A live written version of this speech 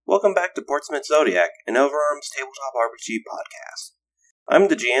welcome back to Portsmouth Zodiac, an Overarms tabletop RPG podcast. I'm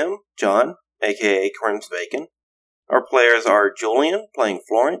the GM, John, aka Crims Bacon. Our players are Julian, playing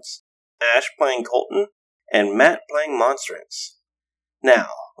Florence, Ash playing Colton, and Matt playing Monstrance. Now,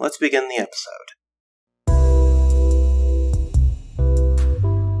 let's begin the episode.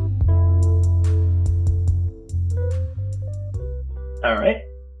 Alright.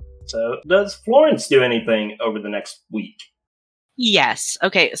 So, does Florence do anything over the next week? Yes.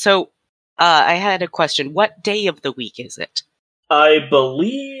 Okay, so I had a question. What day of the week is it? I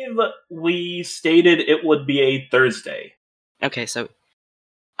believe we stated it would be a Thursday. Okay, so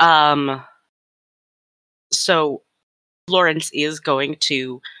Florence is going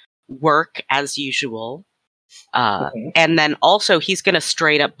to work as usual. And then also he's going to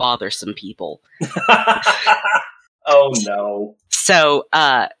straight up bother some people. Oh no. So,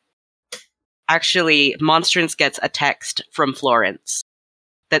 actually, Monstrance gets a text from Florence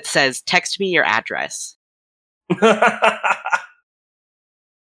that says, "Text me your address."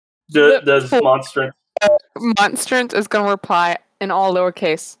 Does Monstrance... Monstrance is going to reply in all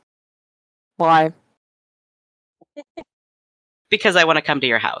lowercase. Why? Because I want to come to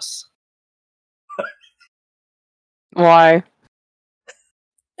your house. Why?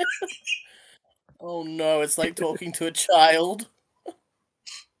 Oh no, it's like talking to a child.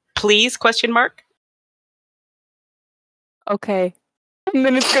 Please? Question mark. Okay. And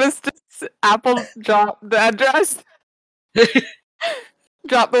then it's going to Apple drop the address.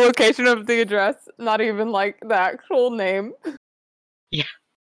 Drop the location of the address. Not even like the actual name. Yeah.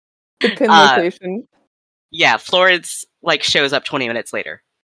 The pin location. Yeah, Florence shows up 20 minutes later.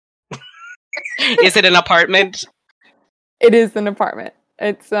 Is it an apartment? It is an apartment.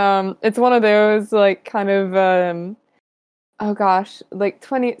 It's one of those kind of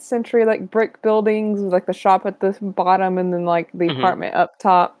 20th century brick buildings with the shop at the bottom and then the apartment up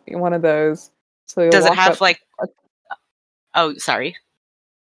top. One of those. So does it have Oh, sorry.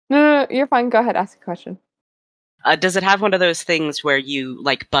 No, you're fine. Go ahead, ask a question. Does it have one of those things where you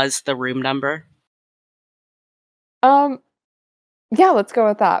buzz the room number? Yeah, let's go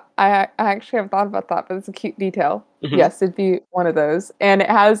with that. I actually haven't thought about that, but it's a cute detail. Mm-hmm. Yes, it'd be one of those. And it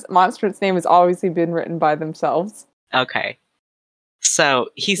has Monstrance's name has obviously been written by themselves. Okay. So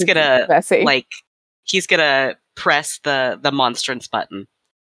he's gonna he's gonna press the Monstrance button.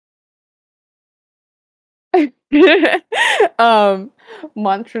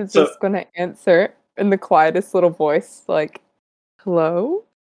 Monstrance is gonna answer in the quietest little voice, hello?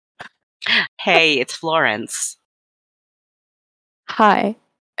 Hey, it's Florence. Hi.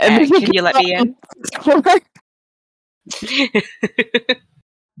 Can you let me in?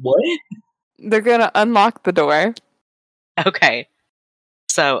 What? They're gonna unlock the door. Okay.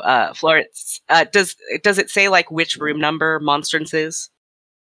 So, Florence, does it say which room number Monstrance is?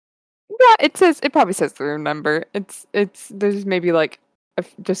 Yeah, it probably says the room number. There's maybe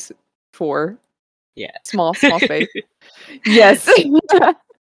just 4. Yeah. Small space. Yes.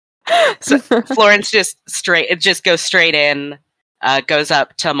 So Florence just goes straight in. Goes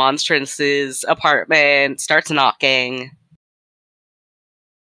up to Monstrance's apartment, starts knocking.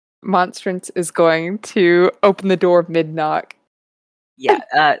 Monstrance is going to open the door mid-knock.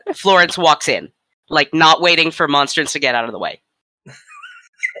 Yeah, Florence walks in, not waiting for Monstrance to get out of the way.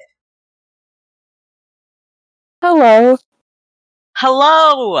 Hello.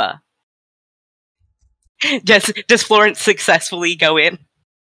 Hello! Does Florence successfully go in?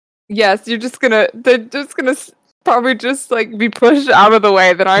 Yes, they're just gonna probably just be pushed out of the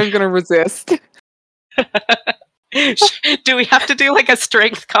way, then I'm gonna resist. Do we have to do a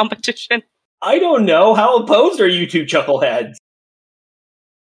strength competition? I don't know. How opposed are you two chuckleheads?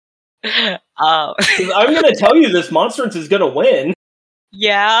 I'm gonna tell you this Monstrance is gonna win.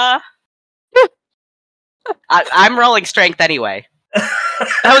 Yeah. I'm rolling strength anyway. That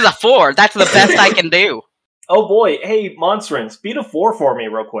was a 4. That's the best I can do. Oh boy. Hey, Monstrance, beat a 4 for me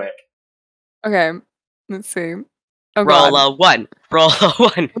real quick. Okay. Let's see. Oh, roll God. a 1. Roll a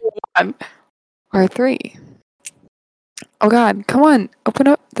 1. 1. Or 3. Oh god, come on. Open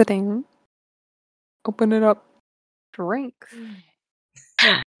up the thing. Open it up. Strength.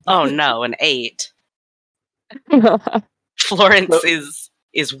 Oh no, an 8. Florence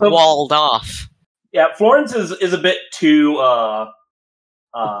is walled off. Yeah, Florence is a bit too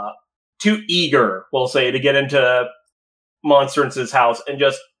eager, we'll say, to get into Monstrance's house and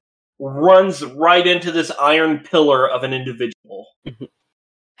just runs right into this iron pillar of an individual.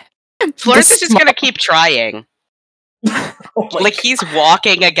 Florence is just gonna keep trying. He's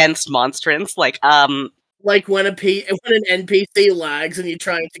walking against Monstrance, when an NPC lags and you're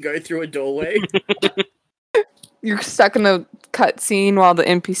trying to go through a doorway. you're stuck in a cutscene while the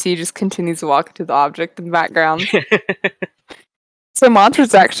NPC just continues to walk into the object in the background. So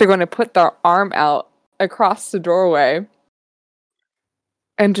Monster's actually going to put their arm out across the doorway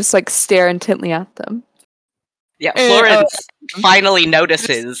and just like stare intently at them. Yeah, Florence finally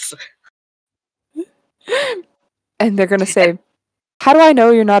notices. And they're going to say, "How do I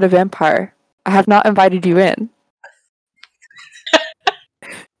know you're not a vampire? I have not invited you in."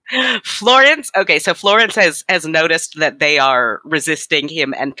 Florence has noticed that they are resisting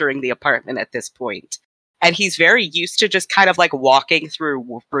him entering the apartment at this point. And he's very used to just kind of like walking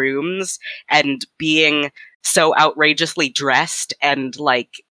through rooms and being so outrageously dressed and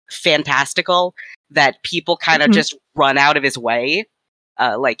like fantastical that people kind of just run out of his way.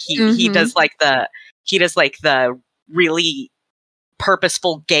 He does like the really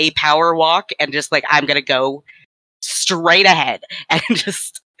purposeful gay power walk and just like, I'm gonna go straight ahead and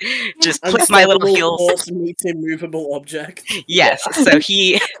just click my little heels. Meets immovable object. Yes, so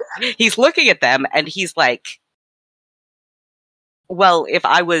he's looking at them and he's like, well, if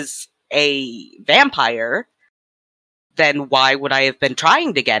I was a vampire, then why would I have been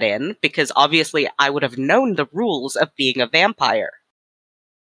trying to get in? Because obviously I would have known the rules of being a vampire.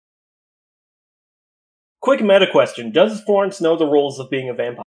 Quick meta question. Does Florence know the rules of being a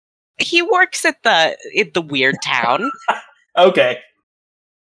vampire? He works at the weird town. Okay.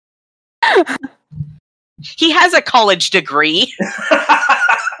 He has a college degree.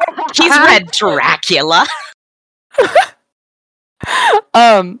 He's read Dracula.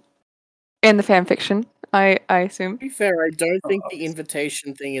 In the fanfiction, I assume. To be fair, I don't think the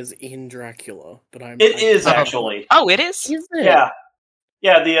invitation thing is in Dracula, but It is actually. Oh, it is? Is it? Yeah.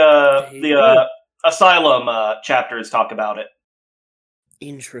 Yeah, the Asylum chapters talk about it.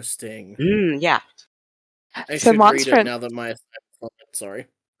 Interesting. Yeah. I So should Monster... read it now that my sorry.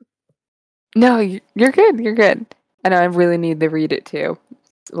 No, you're good. You're good. And I really need to read it too.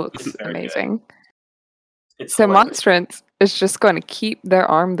 It looks amazing. So Monstrance is just going to keep their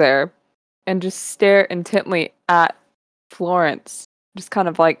arm there and just stare intently at Florence. Just kind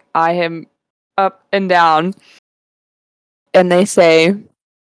of like eye him up and down. And they say,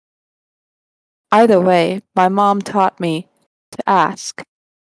 "Either way, my mom taught me to ask.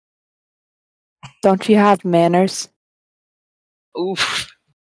 Don't you have manners?" Oof.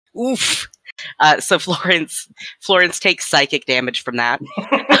 So Florence takes psychic damage from that.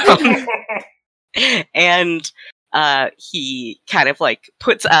 And he kind of like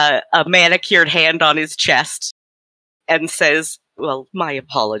puts a manicured hand on his chest and says, "Well, my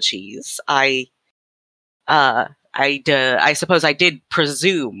apologies. I suppose I did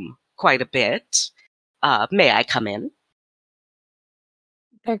presume quite a bit. May I come in?"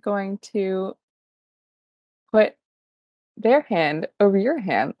 They're going to put their hand over your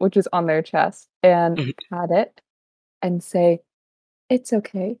hand, which is on their chest, and pat it and say, "It's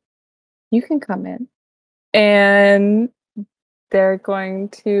okay. You can come in." And they're going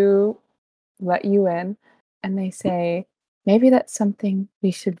to let you in, and they say, "Maybe that's something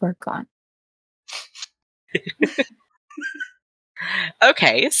we should work on."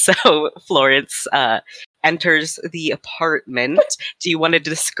 Okay, so Florence enters the apartment. Do you want to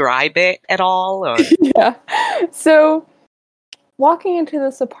describe it at all? Or? Yeah. So, walking into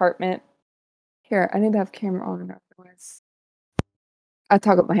this apartment, here, I need to have camera on, otherwise I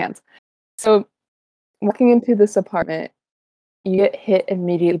talk with my hands. So, walking into this apartment, you get hit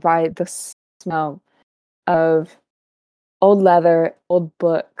immediately by the smell of old leather, old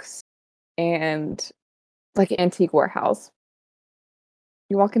books, and like an antique warehouse.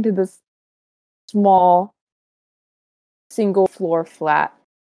 You walk into this small, single floor flat.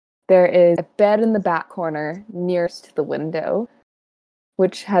 There is a bed in the back corner nearest to the window,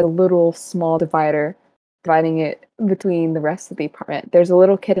 which has a little small divider dividing it between the rest of the apartment. There's a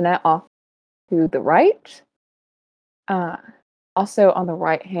little kitchenette off to the right. Also on the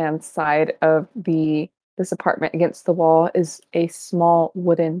right-hand side of this apartment against the wall is a small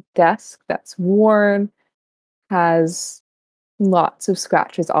wooden desk that's worn, has lots of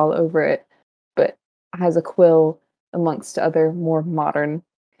scratches all over it, but has a quill amongst other more modern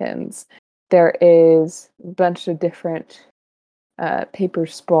pins. There is a bunch of different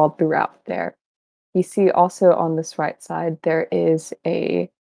papers sprawled throughout there. You see also on this right side, there is a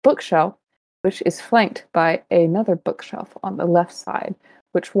bookshelf, which is flanked by another bookshelf on the left side,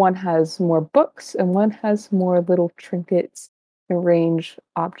 which one has more books and one has more little trinkets and range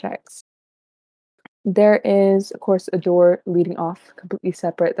objects. There is, of course, a door leading off completely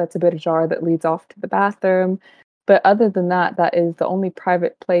separate. That's a bit ajar that leads off to the bathroom. But other than that, that is the only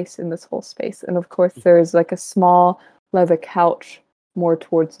private place in this whole space. And of course, there's like a small leather couch more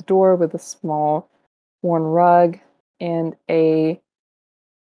towards the door with a small worn rug and a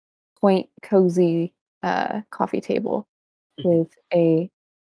quaint, cozy coffee table with a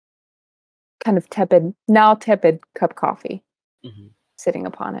kind of now tepid cup coffee sitting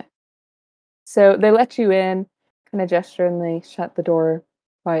upon it. So they let you in, kind of gesture, and they shut the door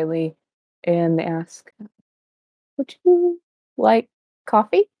quietly, and they ask, "Would you like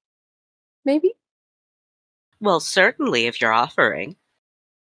coffee? Maybe?" Well, certainly, if you're offering.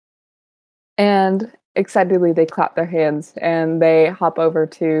 And excitedly, they clap their hands and they hop over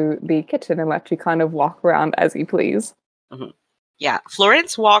to the kitchen and let you kind of walk around as you please. Yeah,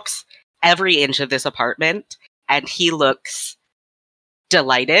 Florence walks every inch of this apartment, and he looks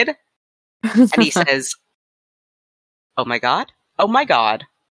delighted, and he says, "Oh my god,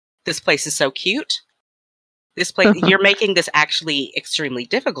 this place is so cute. This place, you're making this actually extremely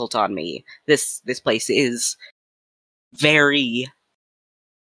difficult on me. This place is very,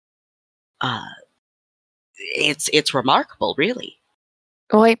 it's remarkable, really."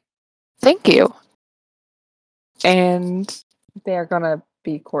 Wait, thank you. And they're gonna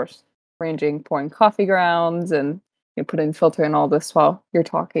be, of course, pouring coffee grounds and putting filter in all this while you're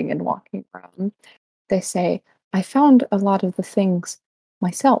talking and walking around. They say, "I found a lot of the things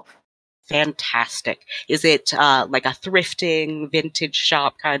myself." Fantastic. Is it like a thrifting, vintage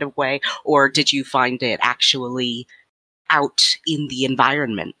shop kind of way, or did you find it actually out in the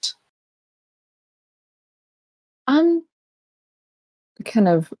environment? Kind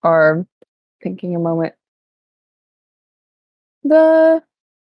of are thinking a moment.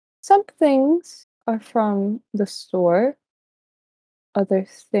 Some things are from the store. Other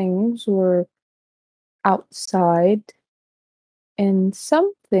things were outside. And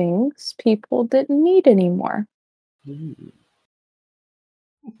some things people didn't need anymore.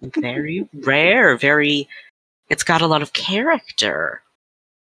 Very rare, it's got a lot of character.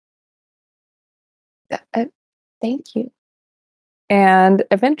 Thank you. And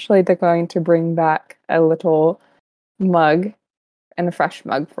eventually they're going to bring back a little mug and a fresh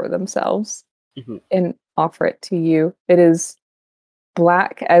mug for themselves and offer it to you. It is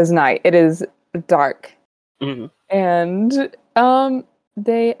black as night. It is dark. And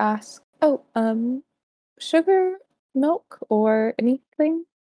they ask, sugar, milk, or anything?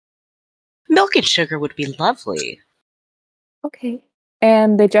 Milk and sugar would be lovely. Okay.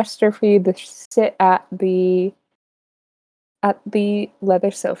 And they gesture for you to sit at the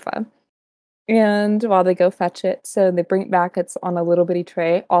leather sofa. And while they go fetch it, so they bring it back, it's on a little bitty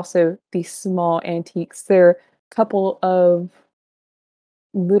tray. Also, these small antiques. There are a couple of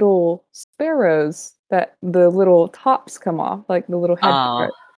little sparrows that the little tops come off, like the little head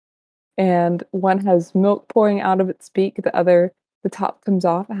part. And one has milk pouring out of its beak. The top comes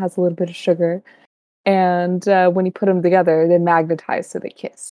off. It has a little bit of sugar. And when you put them together, they magnetize, so they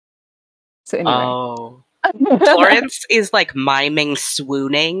kiss. So anyway. Florence is like miming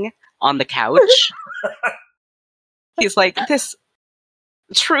swooning on the couch. He's like,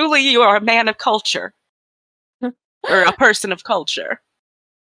 truly you are a man of culture. Or a person of culture.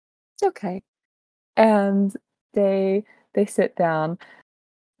 It's okay. And they sit down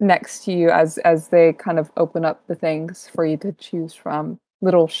next to you as they kind of open up the things for you to choose from.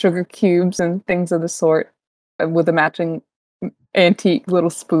 Little sugar cubes and things of the sort with a matching antique little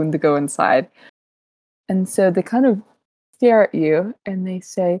spoon to go inside. And so they kind of stare at you and they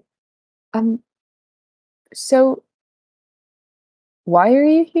say, so why are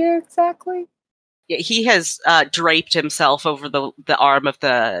you here exactly? Yeah, he has draped himself over the arm of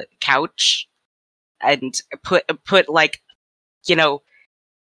the couch and put like,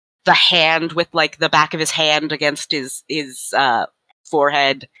 the hand with like the back of his hand against his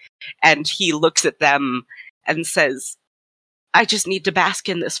forehead, and he looks at them and says, "I just need to bask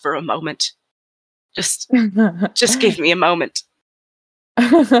in this for a moment. Just give me a moment."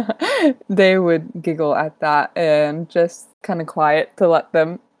 They would giggle at that and just kind of quiet to let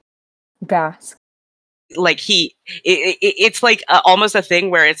them bask. Like it's like almost a thing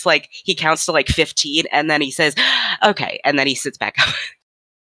where it's like he counts to like 15 and then he says, "Okay," and then he sits back up.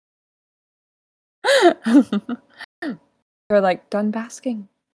 They're like, "Done basking?"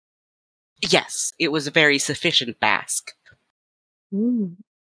 Yes, it was a very sufficient bask.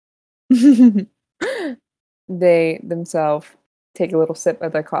 They themselves take a little sip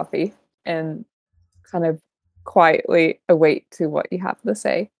of their coffee and kind of quietly await to what you have to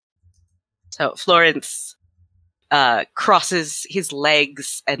say. So Florence crosses his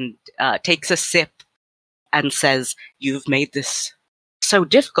legs and takes a sip and says, "You've made this so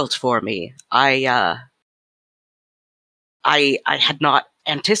difficult for me. I had not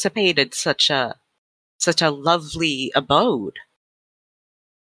anticipated such a lovely abode."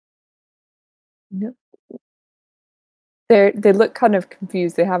 No, They look kind of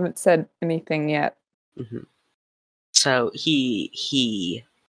confused. They haven't said anything yet. Mm-hmm. So he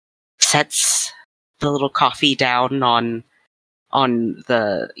sets the little coffee down on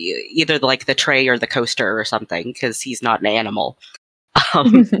the either like the tray or the coaster or something because he's not an animal.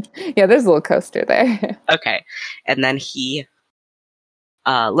 Yeah, there's a little coaster there. Okay, and then he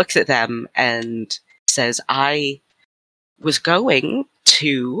looks at them and says, "I was going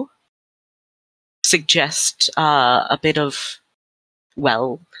to suggest a bit of,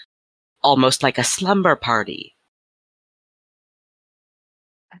 well, almost like a slumber party."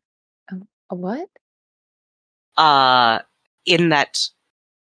 A what? In that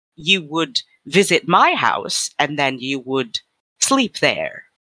you would visit my house and then you would sleep there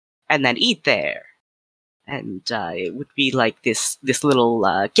and then eat there. And it would be like this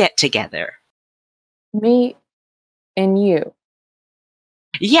little get together. Me and you.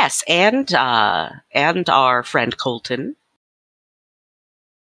 Yes, and our friend Colton.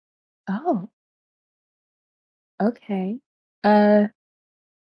 Oh. Okay.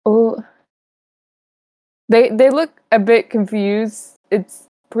 Oh. They look a bit confused. It's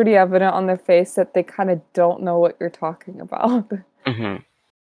pretty evident on their face that they kind of don't know what you're talking about. Mm-hmm.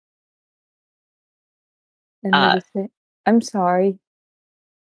 And they just say, "I'm sorry."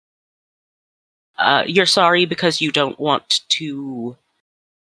 You're sorry because you don't want to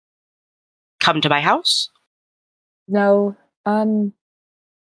come to my house? No,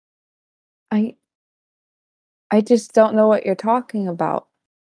 I just don't know what you're talking about.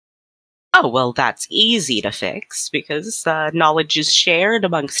 Oh, well, that's easy to fix because knowledge is shared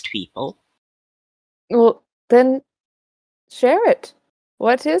amongst people. Well, then share it.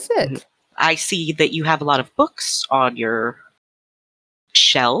 What is Mhm. it? I see that you have a lot of books on your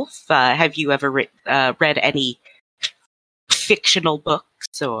shelf. Have you ever read any fictional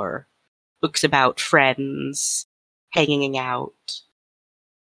books or books about friends hanging out?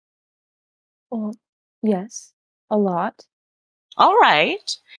 Well, yes, a lot. All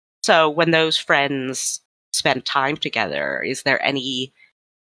right. So when those friends spend time together, is there any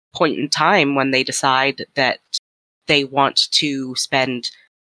point in time when they decide that they want to spend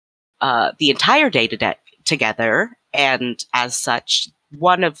the entire day together, and as such,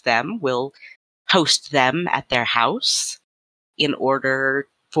 one of them will host them at their house in order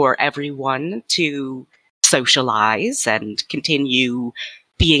for everyone to socialize and continue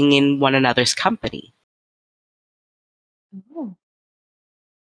being in one another's company? Oh,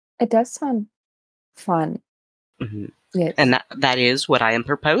 it does sound fun. Hmm. Yes. And that is what I am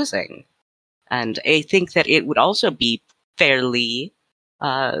proposing. And I think that it would also be fairly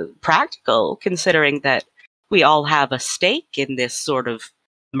practical, considering that we all have a stake in this sort of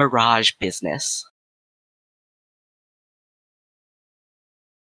mirage business.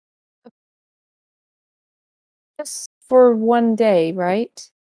 Just for one day, right?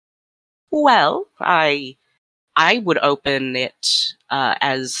 Well, I would open it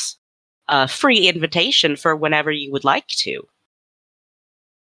as a free invitation for whenever you would like to.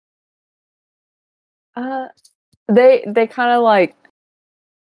 Uh, they kind of like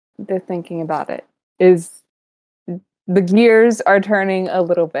they're thinking about it. Is the gears are turning a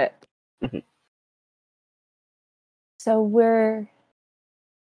little bit. Mhm. So we're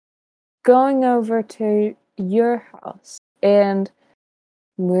going over to your house and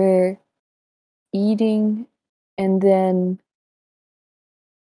we're eating and then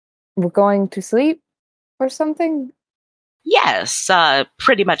we're going to sleep or something. Yes,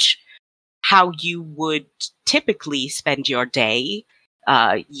 pretty much how you would typically spend your day.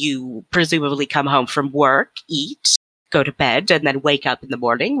 You presumably come home from work, eat, go to bed, and then wake up in the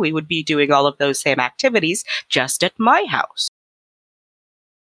morning. We would be doing all of those same activities just at my house.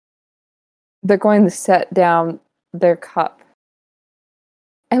 They're going to set down their cup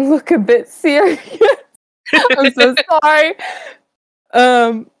and look a bit serious. I'm so sorry.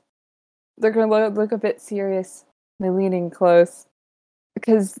 They're gonna look a bit serious. They're leaning close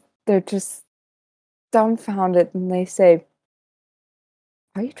because they're just dumbfounded, and they say,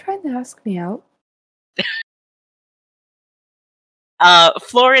 "Are you trying to ask me out?"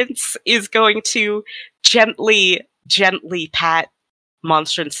 Florence is going to gently pat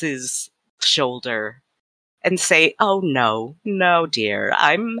Monstrance's shoulder and say, "Oh no, dear.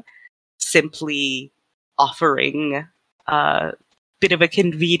 I'm simply offering a bit of a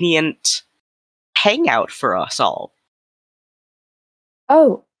convenient hangout for us all."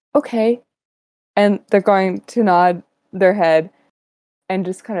 Oh, okay. And they're going to nod their head and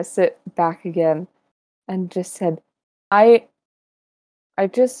just kind of sit back again and just said, I I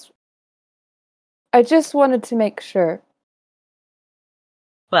just wanted to make sure.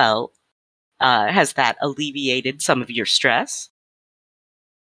 Well, Has that alleviated some of your stress?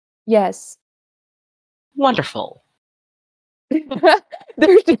 Yes. Wonderful.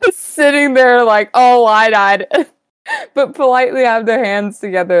 They're just sitting there like all wide-eyed, but politely have their hands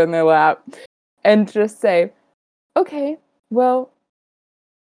together in their lap and just say, okay, well,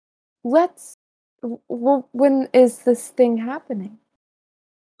 when is this thing happening?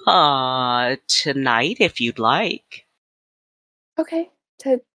 Tonight, if you'd like. Okay,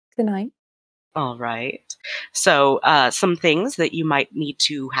 tonight. All right. So, some things that you might need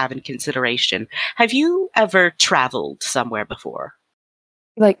to have in consideration. Have you ever traveled somewhere before?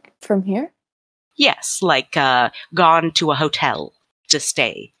 Like, from here? Yes, like gone to a hotel to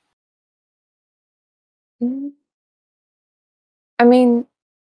stay. Mm, I mean,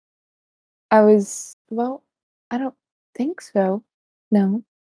 well, I don't think so. No.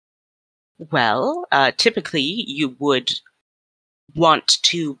 Well, typically you would want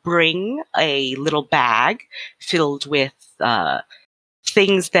to bring a little bag filled with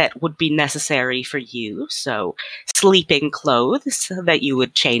things that would be necessary for you. So, sleeping clothes that you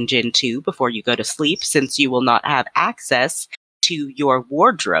would change into before you go to sleep, since you will not have access to your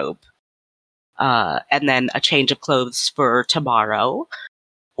wardrobe. And then a change of clothes for tomorrow,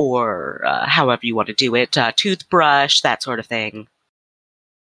 or however you want to do it, toothbrush, that sort of thing.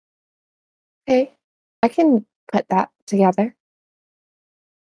 Okay, I can put that together.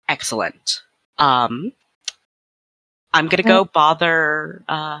 Excellent. I'm gonna go bother,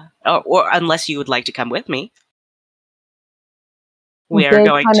 or unless you would like to come with me. We are They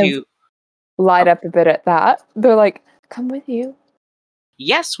going kind of to. light up a bit at that. They're like, come with you.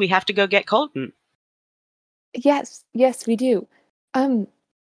 Yes, we have to go get Colton. Yes, we do.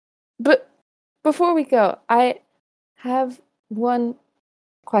 But before we go, I have one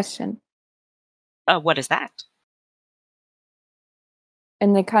question. What is that?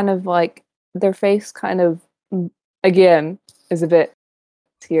 And they kind of like, their face kind of, again, is a bit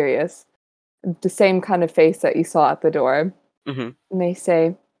serious. The same kind of face that you saw at the door. Mm-hmm. And they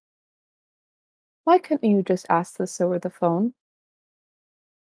say, why couldn't you just ask this over the phone?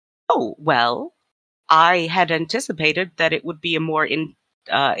 Oh, well, I had anticipated that it would be a more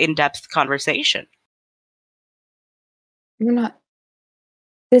in-depth conversation. You're not.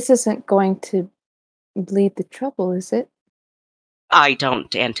 This isn't going to bleed the trouble, is it? I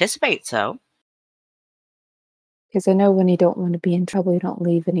don't anticipate so. Because I know when you don't want to be in trouble, you don't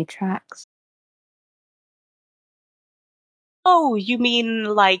leave any tracks. Oh, you mean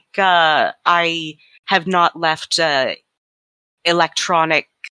like I have not left electronic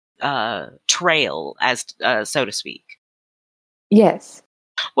trail, as so to speak. Yes.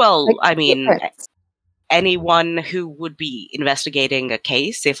 Well, Like I mean, footprints. anyone who would be investigating a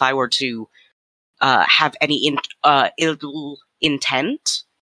case, if I were to have any ill intent,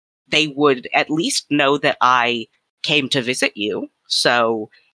 they would at least know that I came to visit you.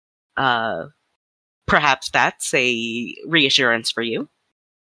 So perhaps that's a reassurance for you.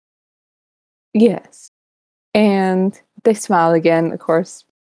 Yes. And they smile again, of course,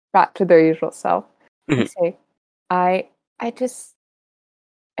 back to their usual self. They Mhm. say, I I just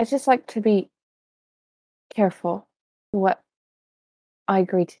like to be careful what I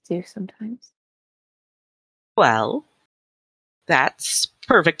agree to do sometimes. Well, that's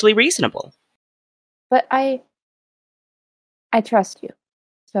perfectly reasonable. But I trust you.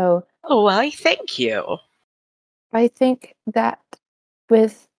 So Oh, well, I thank you. I think that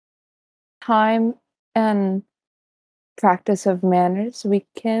with time and practice of manners, we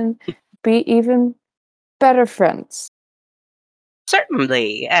can be even better friends.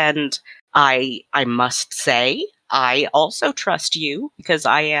 Certainly, and I must say, I also trust you because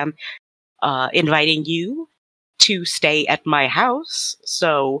I am inviting you to stay at my house.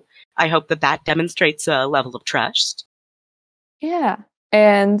 So I hope that that demonstrates a level of trust. Yeah.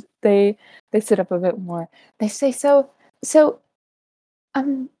 And they sit up a bit more. They say, so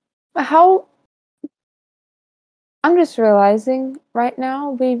um how I'm just realizing right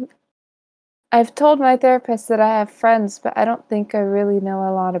now I've told my therapist that I have friends, but I don't think I really know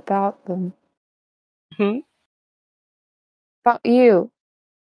a lot about them. Hmm? About you.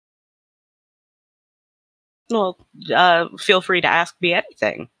 Well, feel free to ask me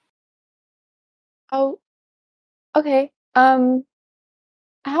anything. Oh, okay.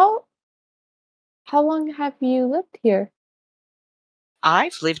 How long have you lived here?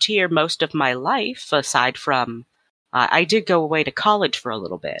 I've lived here most of my life, aside from I did go away to college for a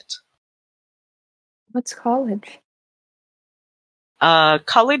little bit. What's college?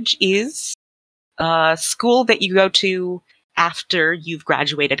 College is school that you go to after you've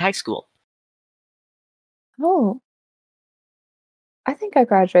graduated high school. Oh. I think I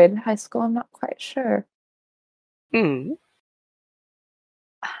graduated high school. I'm not quite sure. Hmm.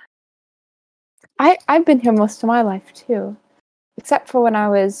 I've been here most of my life too, except for when I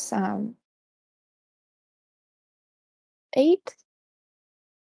was 8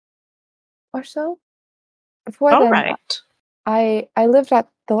 or so. Before All then, right. I lived at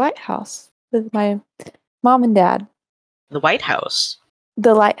the lighthouse with my mom and dad. The White House.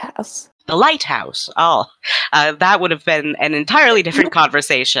 The lighthouse. The lighthouse. Oh, that would have been an entirely different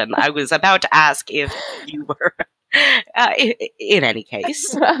conversation. I was about to ask if you were. In any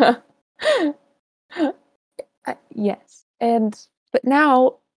case. Yes, but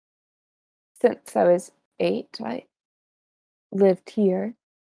now, since I was 8, I lived here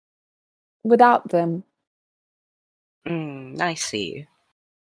without them. I see.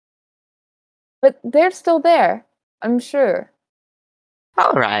 But they're still there, I'm sure.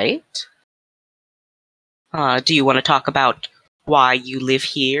 All right. Do you want to talk about why you live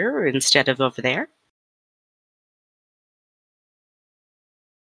here instead of over there?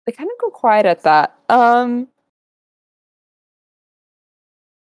 They kind of go quiet at that. And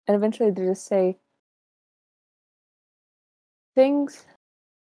eventually they just say, things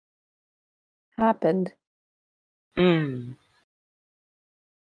happened.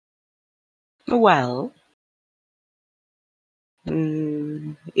 Well,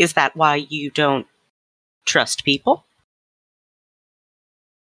 is that why you don't trust people?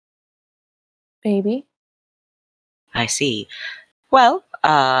 Maybe. I see. Well,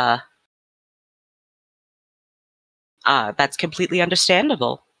 that's completely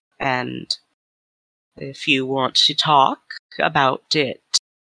understandable. And if you want to talk about it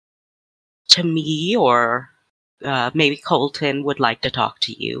to me, or maybe Colton would like to talk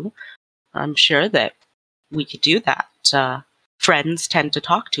to you, I'm sure that we could do that. Friends tend to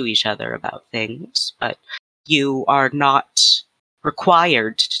talk to each other about things, but you are not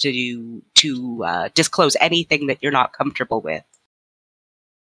required to disclose anything that you're not comfortable with.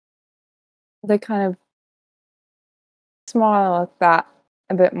 They kind of smile at that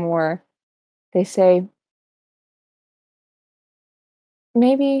a bit more. They say,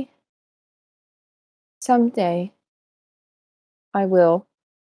 maybe someday I will.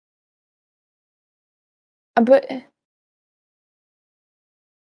 But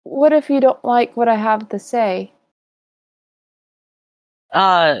what if you don't like what I have to say?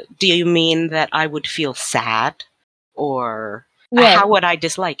 Do you mean that I would feel sad? Or Yes, how would I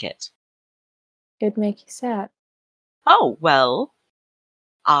dislike it? it'd make you sad. Oh, well,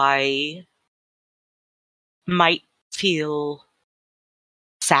 I might feel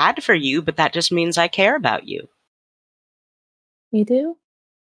sad for you, but that just means I care about you. You do?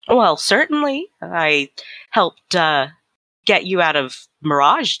 Well, certainly. I helped get you out of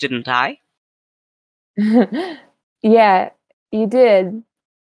Mirage, didn't I? Yeah, you did.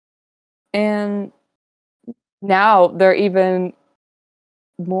 And now they're even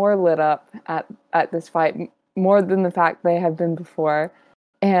more lit up at this fight, more than the fact they have been before.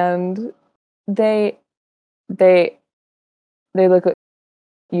 And they they they look at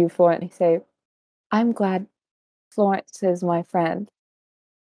you, Florence, and say, I'm glad Florence is my friend.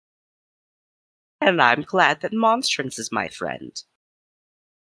 And I'm glad that Monstrance is my friend.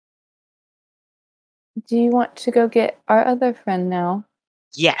 Do you want to go get our other friend now?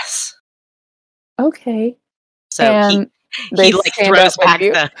 Yes. Okay. So And he like stand throws up with back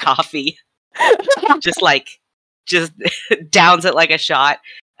you. the coffee, just downs it like a shot.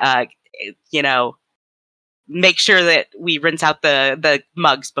 You know, make sure that we rinse out the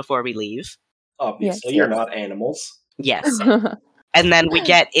mugs before we leave. Obviously, Yes, you're yes. not animals. Yes. And then we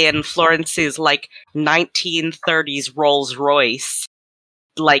get in Florence's like 1930s Rolls Royce,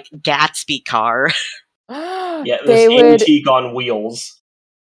 like Gatsby car. Yeah, this They would. antique on wheels.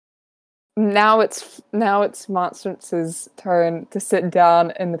 Now it's Monstrance's turn to sit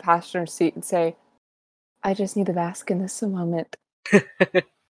down in the passenger seat and say, I just need to bask in this a moment.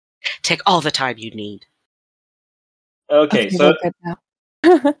 Take all the time you need. Okay, so we're good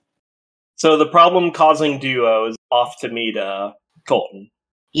now. so the problem-causing duo is off to meet Colton.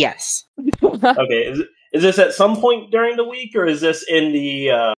 Yes. Okay, is this at some point during the week, or is this in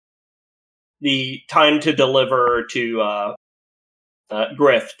the time to deliver to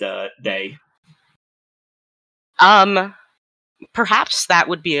Grift day? Perhaps that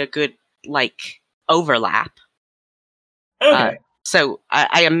would be a good like overlap. Okay. So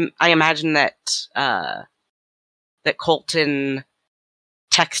I imagine that that Colton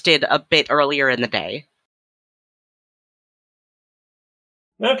texted a bit earlier in the day.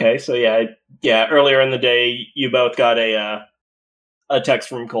 Okay, so yeah. Earlier in the day, you both got a text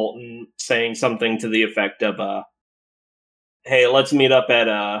from Colton saying something to the effect of hey, let's meet up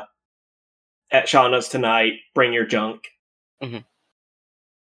at Shauna's tonight. Bring your junk. Pretty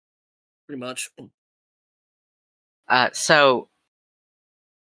much. So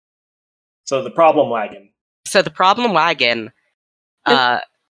the problem wagon. the problem wagon. The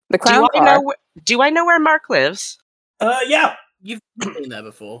Do clown I car. know? Do I know where Mark lives? Yeah. You've seen that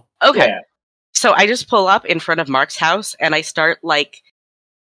before. Okay. Yeah. So I just pull up in front of Mark's house and I start like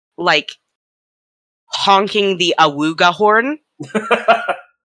honking the awooga horn.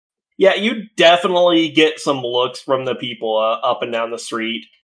 Yeah, you definitely get some looks from the people up and down the street.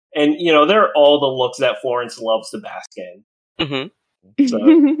 And, they're all the looks that Florence loves to bask in. Mm-hmm. So,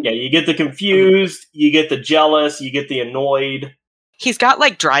 yeah, you get the confused, you get the jealous, you get the annoyed. He's got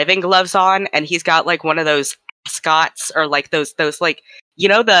like driving gloves on, and he's got like one of those ascots or like those like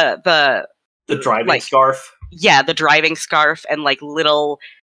the driving like, scarf. Yeah, the driving scarf and like little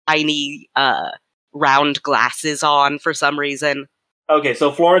tiny round glasses on for some reason. Okay,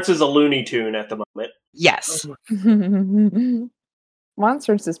 so Florence is a Looney Tune at the moment. Yes.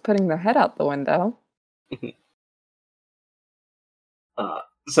 Monsters is putting their head out the window.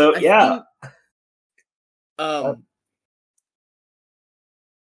 So, yeah. Oh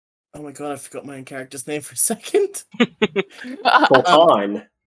my god, I forgot my own character's name for a second. Colton.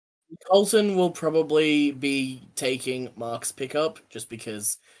 Colton will probably be taking Mark's pickup just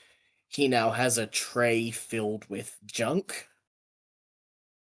because he now has a tray filled with junk.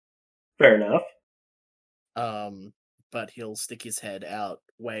 Fair enough. But he'll stick his head out,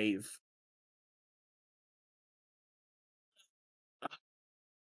 wave.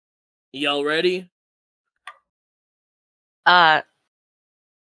 Y'all ready? I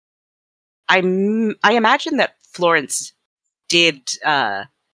imagine that Florence did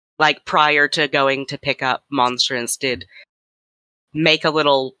like prior to going to pick up Monstrance did make a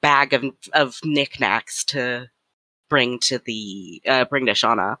little bag of knickknacks to bring to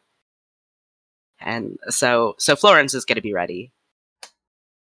Shauna. And so Florence is going to be ready.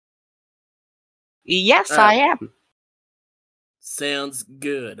 Yes, I am. Sounds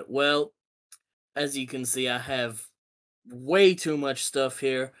good. Well, as you can see, I have way too much stuff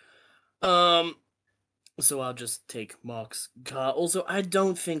here. So I'll just take Mark's car. Also, I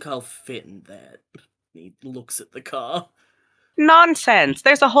don't think I'll fit in that. He looks at the car. Nonsense.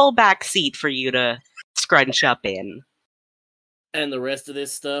 There's a whole back seat for you to scrunch up in. And the rest of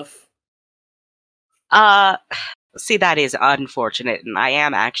this stuff? See, that is unfortunate, and I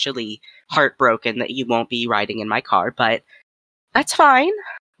am actually heartbroken that you won't be riding in my car, but that's fine.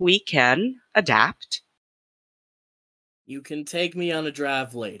 We can adapt. You can take me on a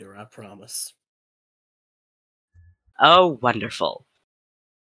drive later, I promise. Oh, wonderful.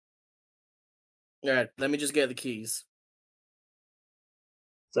 Alright, let me just get the keys.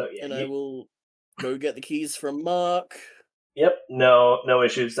 So, yeah. And I will go get the keys from Mark. Yep, no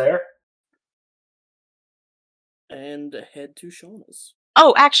issues there. And head to Shauna's.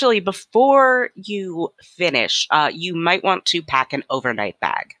 Oh, actually, before you finish, you might want to pack an overnight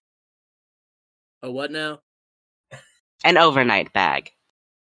bag. Oh, what now? An overnight bag.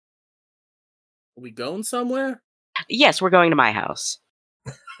 Are we going somewhere? Yes, we're going to my house.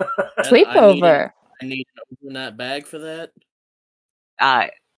 Sleepover. I need an overnight bag for that.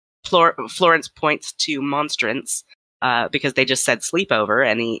 Florence points to Monstrance, because they just said sleepover,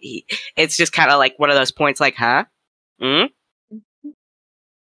 and he it's just kind of like one of those points like, huh? Hmm?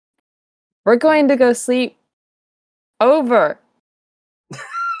 We're going to go sleep over.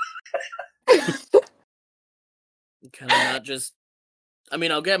 Can I not just... I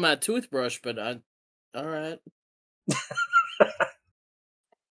mean, I'll get my toothbrush, but alright.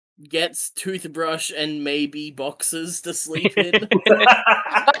 Gets toothbrush and maybe boxes to sleep in.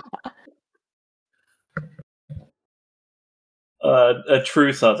 A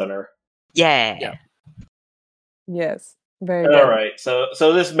true Southerner. Yeah. Yes. Very good. All right, so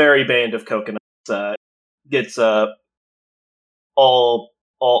this merry band of coconuts gets all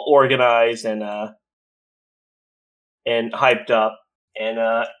organized and hyped up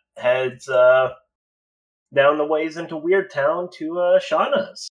and heads down the ways into Weird Town to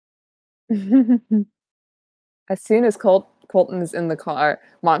Shauna's. As soon as Colton is in the car,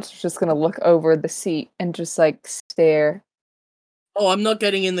 Monster's just gonna look over the seat and just like stare. Oh, I'm not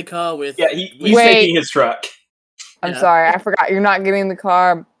getting in the car with... Yeah, he's Wait. taking his truck. I'm sorry, I forgot. You're not getting in the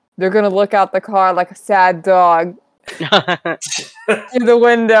car. They're gonna look out the car like a sad dog through the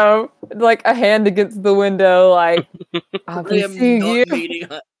window, like a hand against the window, like I can see you.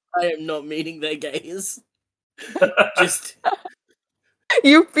 I am not meeting their gaze. Just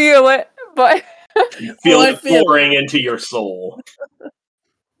You feel it, but You feel I it feel pouring into your soul.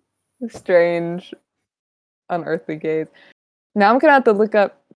 strange, unearthly gaze. Now I'm gonna have to look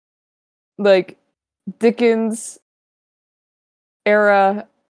up, like, Dickens era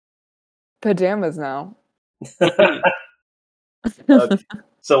pajamas now. Okay.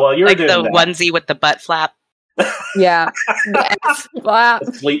 So while you're Like doing the that, onesie with the butt flap. Yeah. Yes. Flap.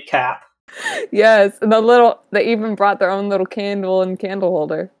 the sleek cap. Yes. And they even brought their own little candle and candle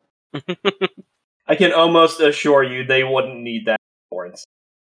holder. I can almost assure you they wouldn't need that for.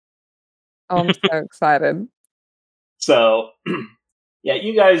 Oh, I'm so excited. So, yeah,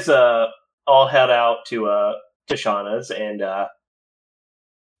 you guys all head out to Shauna's, and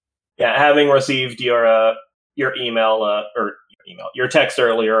having received your your text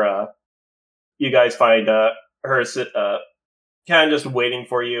earlier, you guys find her kind of just waiting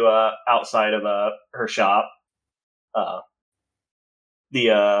for you outside of her shop.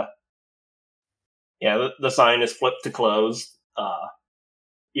 The sign is flipped to closed.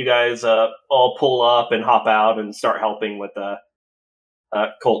 You guys all pull up and hop out and start helping with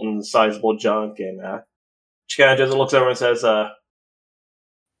Colton's sizable junk, and she kind of just looks over and says,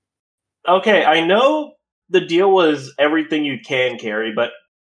 "Okay, I know the deal was everything you can carry, but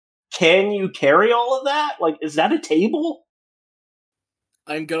can you carry all of that? Like, is that a table?"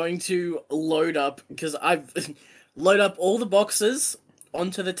 I'm going to load up, because I've load up all the boxes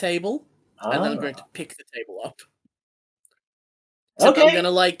onto the table, and then I'm going to pick the table up. Except Okay. I'm gonna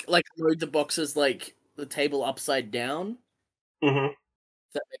like load the boxes like the table upside down. Mm-hmm.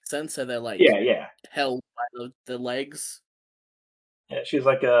 Does that make sense? So they're like Yeah. held by the legs. Yeah, she's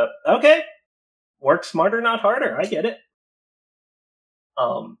like, okay, work smarter, not harder. I get it.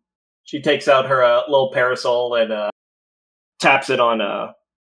 She takes out her little parasol and taps it on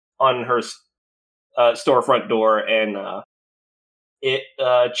her storefront door, and it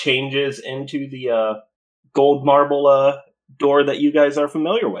changes into the gold marble door that you guys are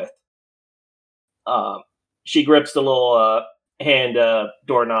familiar with. She grips the little hand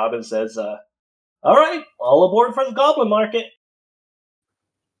doorknob and says, "All right, all aboard for the Goblin Market."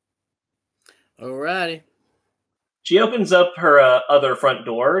 Alrighty. She opens up her other front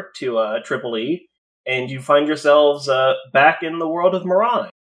door to Triple E, and you find yourselves back in the world of Miran.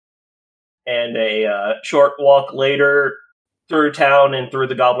 And a short walk later, through town and through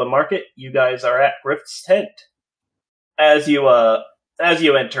the Goblin Market, you guys are at Grift's tent. As you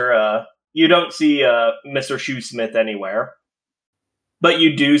enter, you don't see Mr. Shoesmith anywhere, but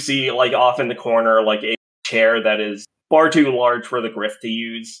you do see, like, off in the corner, like, a chair that is far too large for the Grift to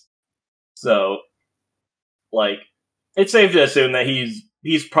use. So, like, it's safe to assume that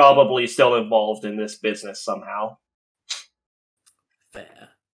he's probably still involved in this business somehow. Fair.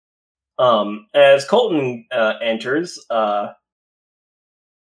 As Colton enters,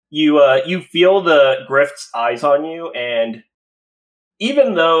 you feel the Grift's eyes on you, and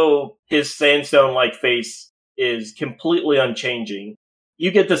even though his sandstone-like face is completely unchanging,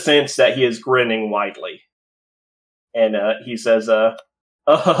 you get the sense that he is grinning widely. And he says, "Oh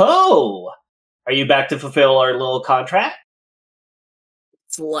ho ho! Are you back to fulfill our little contract?"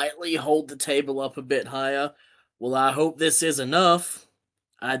 Slightly hold the table up a bit higher. Well, I hope this is enough.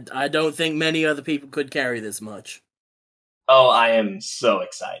 I don't think many other people could carry this much. Oh, I am so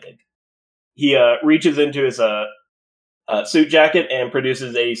excited. He reaches into his suit jacket and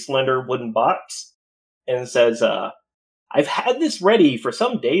produces a slender wooden box and says, "I've had this ready for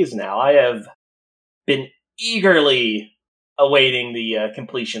some days now. I have been eagerly awaiting the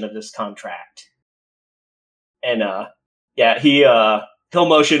completion of this contract." And he'll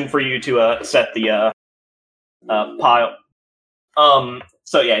motion for you to set the pile.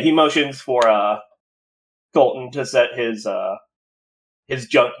 He motions for Colton to set his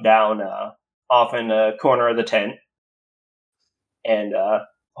junk down off in the corner of the tent, and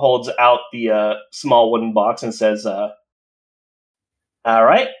holds out the small wooden box and says, "All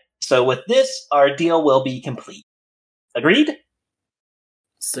right, so with this, our deal will be complete. Agreed?"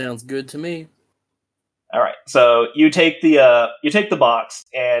 Sounds good to me. All right, so you take the box,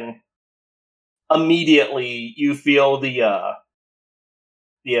 and immediately you feel the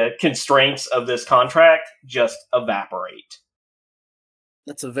constraints of this contract just evaporate.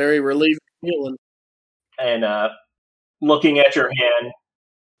 That's a very relieving feeling. And looking at your hand,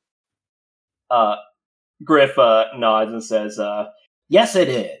 Griff nods and says, "Yes, it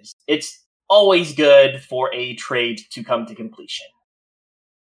is. It's always good for a trade to come to completion."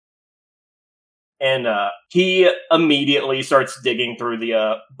 And he immediately starts digging through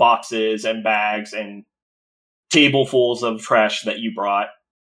the boxes and bags and tablefuls of trash that you brought,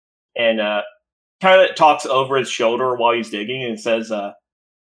 and kind of talks over his shoulder while he's digging and says,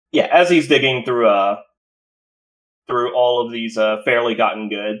 as he's digging through all of these fairly gotten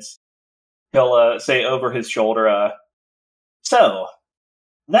goods, he'll say over his shoulder, So,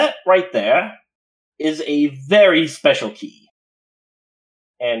 that right there is a very special key.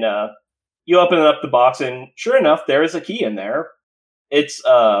 And you open up the box, and sure enough, there is a key in there. It's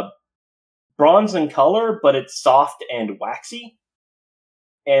bronze in color, but it's soft and waxy.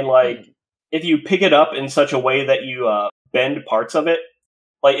 And if you pick it up in such a way that you bend parts of it,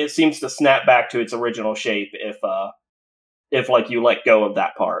 it seems to snap back to its original shape if you let go of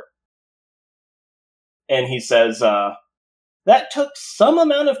that part. And he says, that took some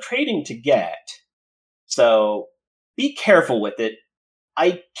amount of trading to get, so be careful with it.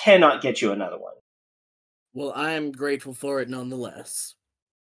 I cannot get you another one. Well, I am grateful for it nonetheless.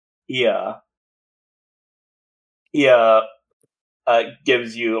 Yeah. He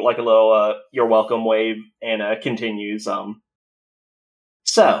gives you a little you're welcome wave and continues.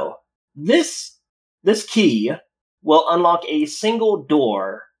 So this key will unlock a single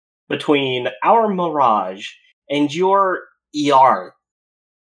door between our Mirage and your ER.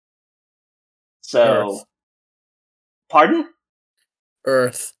 So, Earth. Pardon?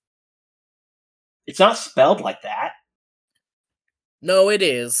 Earth. It's not spelled like that. No, it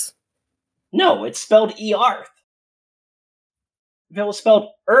is. No, it's spelled ER. If it was spelled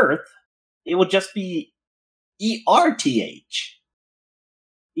Earth, it would just be ERTH.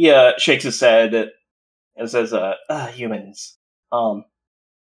 He shakes his head and says, humans.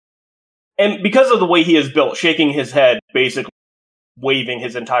 And because of the way he is built, shaking his head, basically waving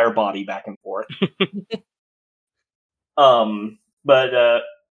his entire body back and forth. He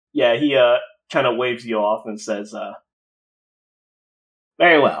kind of waves you off and says,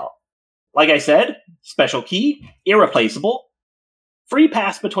 very well. Like I said, special key, irreplaceable, free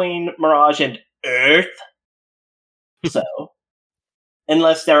pass between Mirage and Earth. So,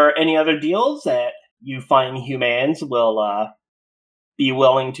 unless there are any other deals that you fine humans will be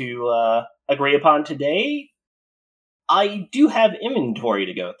willing to agree upon today, I do have inventory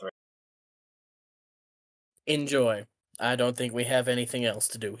to go through. Enjoy. I don't think we have anything else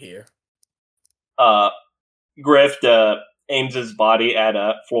to do here. Grift aims his body at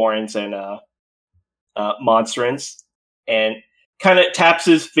Florence and Monstrance, and kind of taps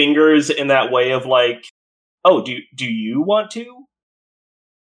his fingers in that way of oh, do you want to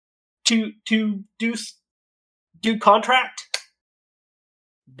do contract?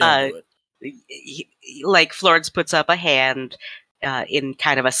 Don't do it. Florence puts up a hand in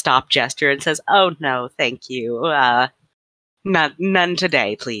kind of a stop gesture and says, "Oh no, thank you. None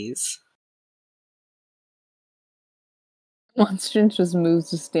today, please." Monstrance just moves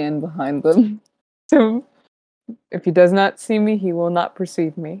to stand behind them. So if he does not see me, he will not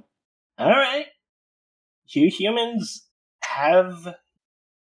perceive me. All right. You humans have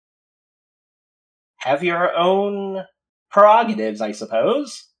your own prerogatives, I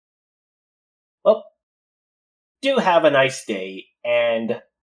suppose. Well, do have a nice day, and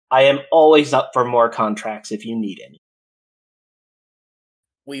I am always up for more contracts if you need any.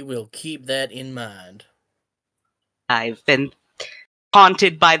 We will keep that in mind. I've been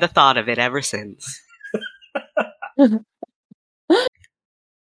haunted by the thought of it ever since.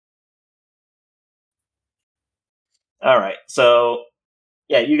 All right, so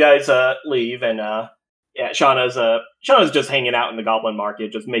yeah, you guys leave, and Shauna's just hanging out in the Goblin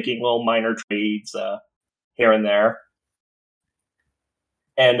Market, just making little minor trades here and there.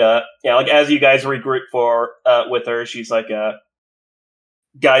 And as you guys regroup with her, she's like,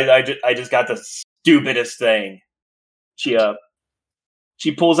 "Guys, I just got the stupidest thing."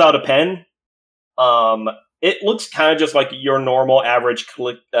 She pulls out a pen. It looks kind of just like your normal average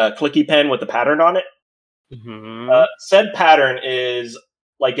clicky pen with the pattern on it. Mm-hmm. Said pattern is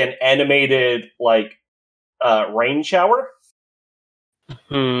like an animated rain shower.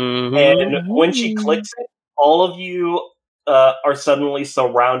 Mm-hmm. And when she clicks it, all of you are suddenly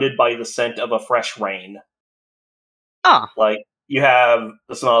surrounded by the scent of a fresh rain. Oh. You have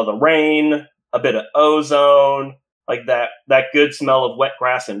the smell of the rain, a bit of ozone, that good smell of wet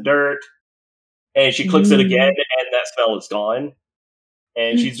grass and dirt. And she clicks it again, and that smell is gone.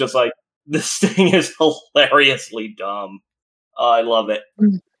 And she's just like, this thing is hilariously dumb. I love it.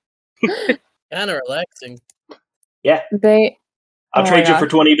 Kind of relaxing. Yeah. I'll trade you for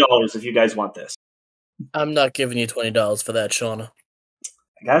 $20 if you guys want this. I'm not giving you $20 for that, Shauna.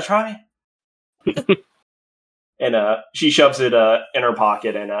 I gotta try. And she shoves it in her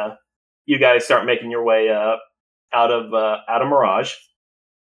pocket, and you guys start making your way out of Mirage.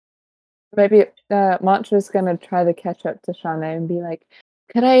 Maybe Mantra's gonna try to catch up to Shauna and be like,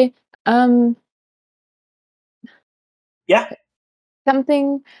 "Could I Yeah.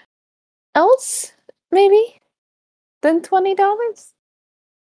 something else maybe than $20?"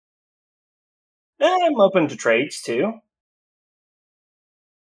 I'm open to trades too.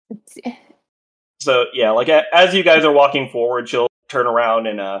 So, yeah, like, as you guys are walking forward, she'll turn around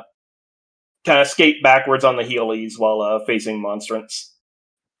and kind of skate backwards on the heelys while facing Monstrance.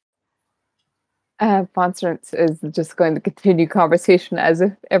 Monstrance is just going to continue conversation as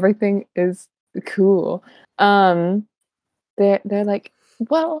if everything is cool. They're like,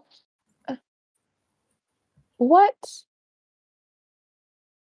 well, what?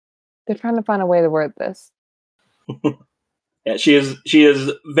 They're trying to find a way to word this. Yeah, she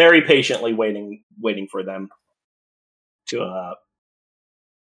is very patiently waiting for them to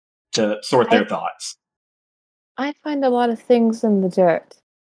sort their thoughts. I find a lot of things in the dirt.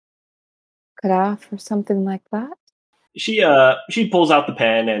 Could I offer something like that? She pulls out the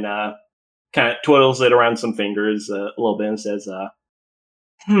pen and kind of twiddles it around some fingers a little bit and says,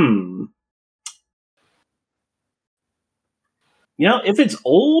 You know, if it's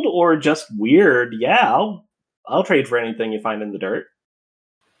old or just weird, yeah, I'll trade for anything you find in the dirt.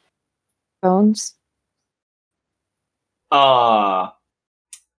 Bones?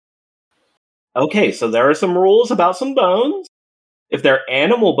 Okay, so there are some rules about some bones. If they're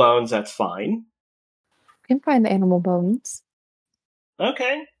animal bones, that's fine. You can find animal bones.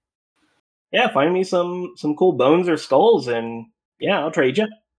 Okay. Yeah, find me some cool bones or skulls, and yeah, I'll trade you.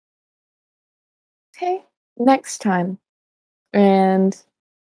 Okay, next time. And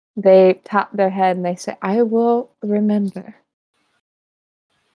they tap their head and they say, I will remember.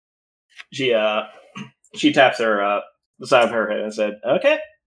 She taps her the side of her head and said, okay.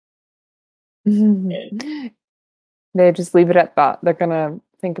 They just leave it at that. They're gonna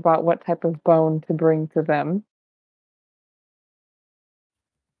think about what type of bone to bring to them.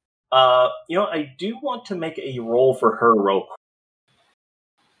 You know, I do want to make a roll for her rope.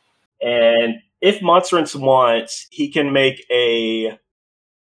 And if Monstrance wants, he can make an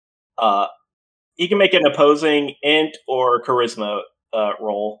opposing int or charisma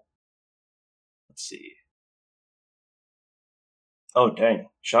roll. Let's see. Oh dang,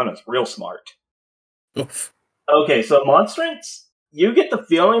 Shauna's real smart. Oof. Okay, so Monstrance, you get the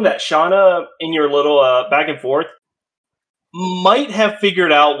feeling that Shauna, in your little back and forth, might have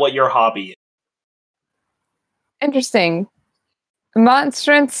figured out what your hobby is. Interesting.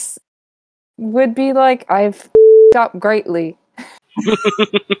 Monstrance would be like, I've up greatly.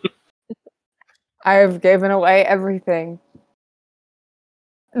 I've given away everything.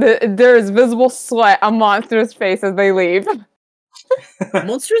 There is visible sweat on Monster's face as they leave.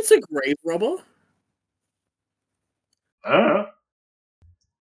 Monstrance a grave robber? I don't know.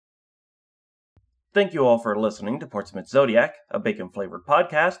 Thank you all for listening to Portsmouth Zodiac, a bacon-flavored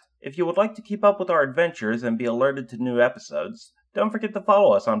podcast. If you would like to keep up with our adventures and be alerted to new episodes, don't forget to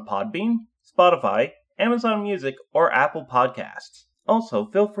follow us on Podbean, Spotify, Amazon Music, or Apple Podcasts. Also,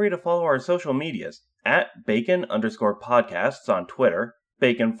 feel free to follow our social medias at bacon_podcasts on Twitter,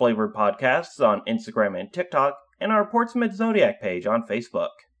 Bacon-flavored podcasts on Instagram and TikTok, and our Portsmouth Zodiac page on Facebook.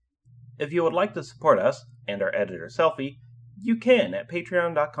 If you would like to support us and our editor Selfie, you can at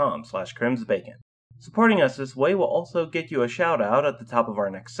patreon.com/crimsbacon. Supporting us this way will also get you a shout out at the top of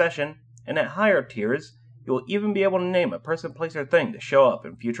our next session, and at higher tiers, you will even be able to name a person, place, or thing to show up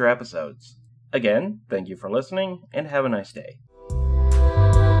in future episodes. Again, thank you for listening, and have a nice day.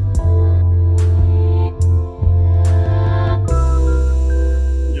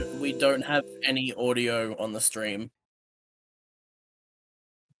 We don't have any audio on the stream.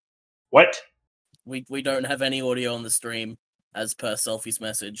 What? We don't have any audio on the stream, as per Selfie's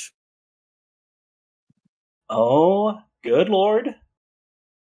message. Oh, good lord.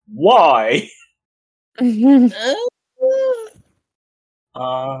 Why? That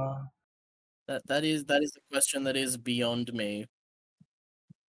is a question that is beyond me.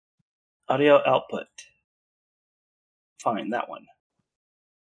 Audio output. Fine, that one.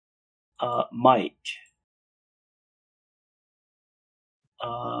 Mic.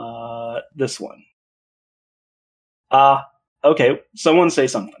 This one. Okay, someone say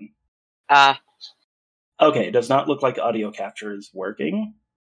something. Okay, it does not look like audio capture is working.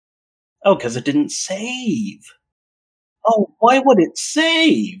 Oh, because it didn't save. Oh, why would it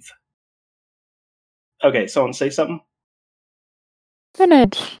save? Okay, someone say something.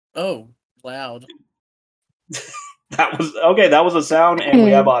 Finish. Oh, loud. That was a sound, and we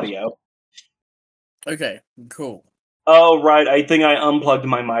have audio. Okay, cool. Oh, right, I think I unplugged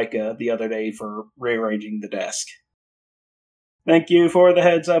my mic the other day for rearranging the desk. Thank you for the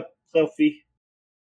heads up, Sophie.